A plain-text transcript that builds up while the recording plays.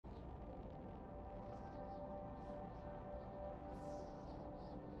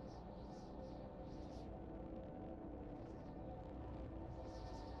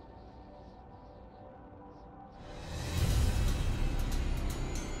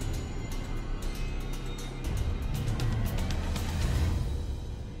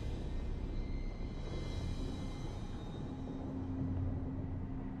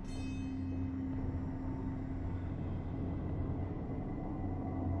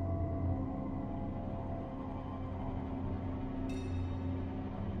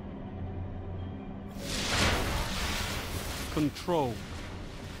control.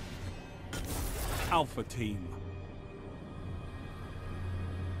 Alpha Team.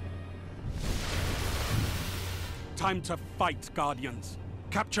 Time to fight, Guardians.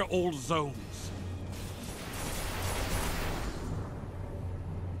 Capture all zones.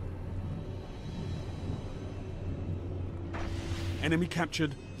 Enemy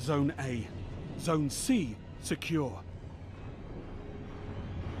captured Zone A. Zone C secure.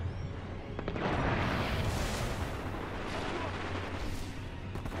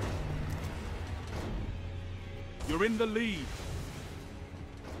 You're in the lead.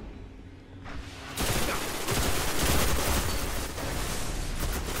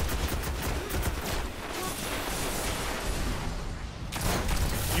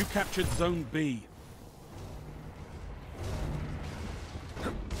 You captured Zone B.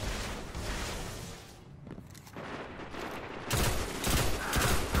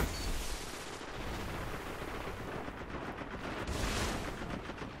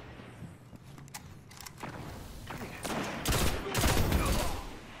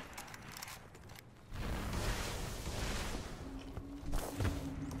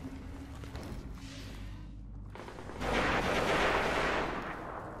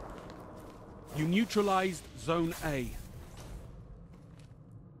 You neutralized Zone A.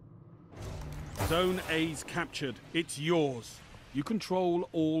 Zone A's captured. It's yours. You control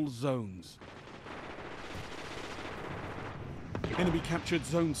all zones. Enemy captured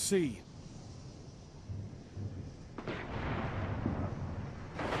Zone C.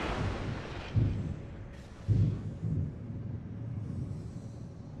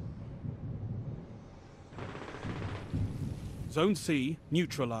 Zone C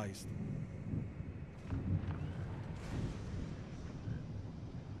neutralized.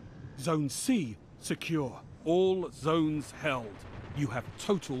 Zone C secure. All zones held. You have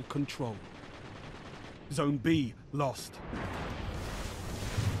total control. Zone B lost.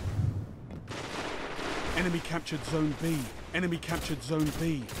 Enemy captured Zone B. Enemy captured Zone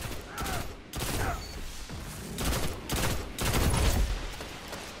B.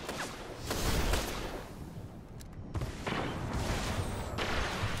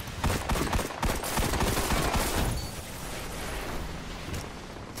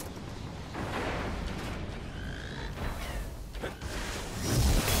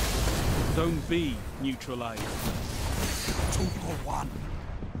 Zone B neutralized. 2 for 1.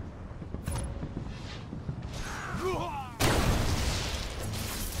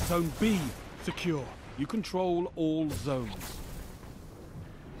 Zone B secure. You control all zones.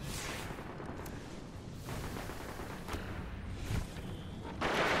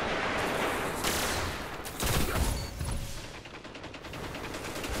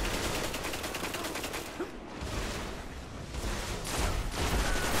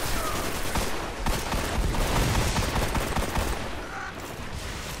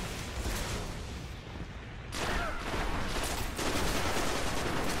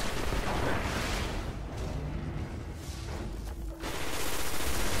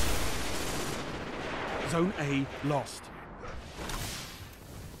 Zone A lost.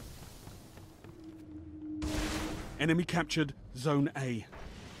 Enemy captured Zone A.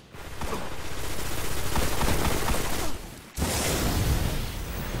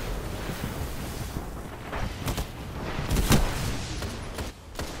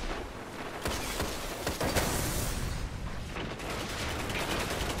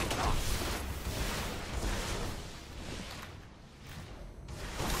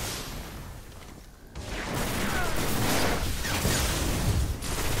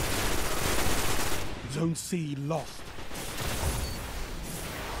 Zone C lost.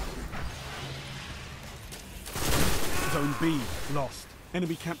 Zone B lost.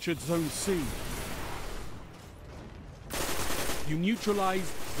 Enemy captured Zone C. You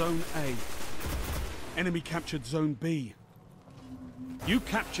neutralized Zone A. Enemy captured Zone B. You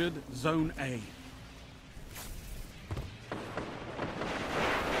captured Zone A.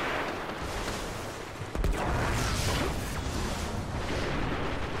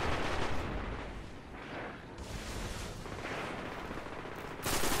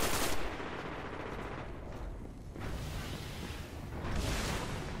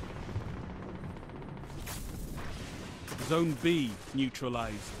 Zone B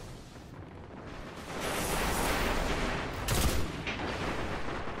neutralized.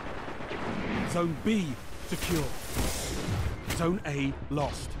 Zone B secure. Zone A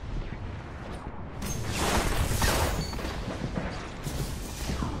lost.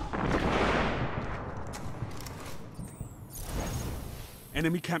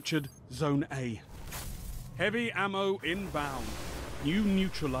 Enemy captured Zone A. Heavy ammo inbound. You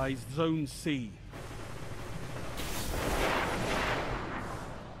neutralized Zone C.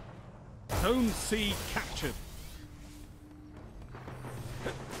 Zone C captured.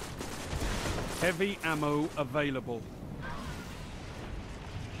 Heavy ammo available.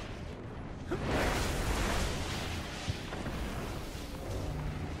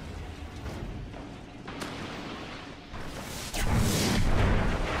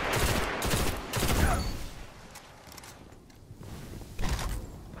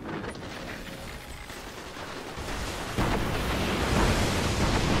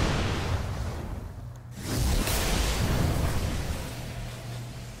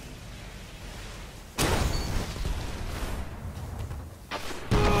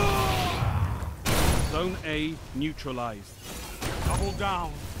 Zone A neutralized. Double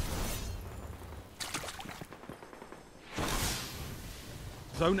down.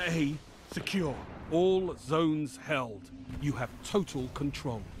 Zone A secure. All zones held. You have total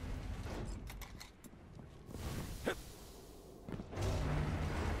control.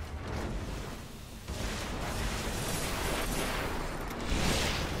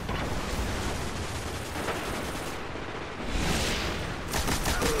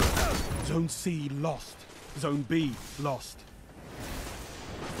 Zone C lost. Zone B lost.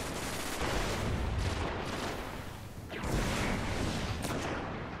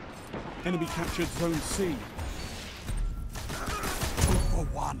 Enemy captured Zone C.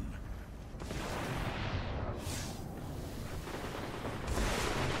 2-for-1.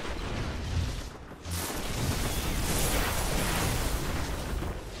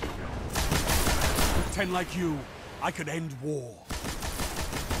 Pretend like you, I could end war.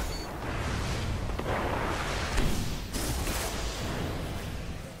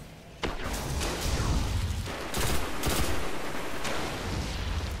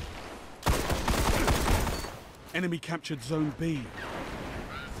 Enemy captured Zone B.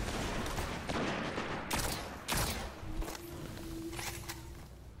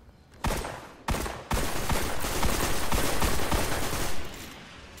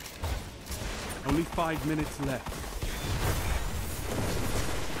 Only 5 minutes left.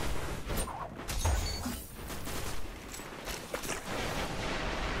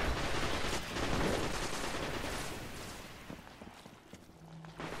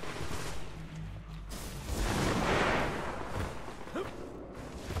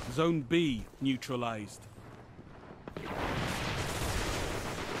 Zone B neutralized.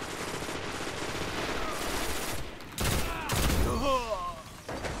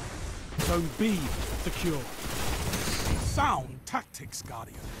 Zone B secure. Sound tactics,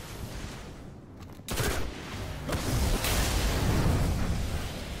 Guardian.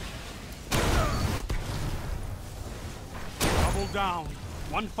 Double down.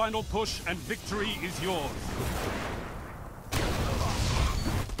 One final push and victory is yours.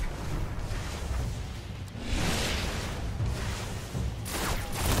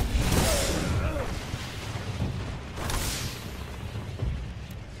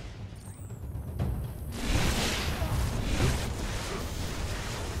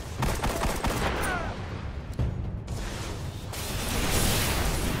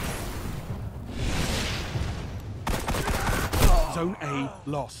 Zone A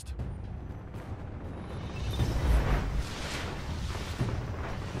lost.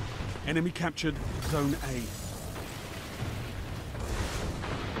 Enemy captured Zone A.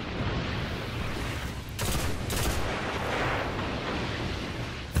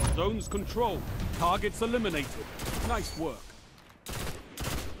 Zones controlled. Targets eliminated. Nice work.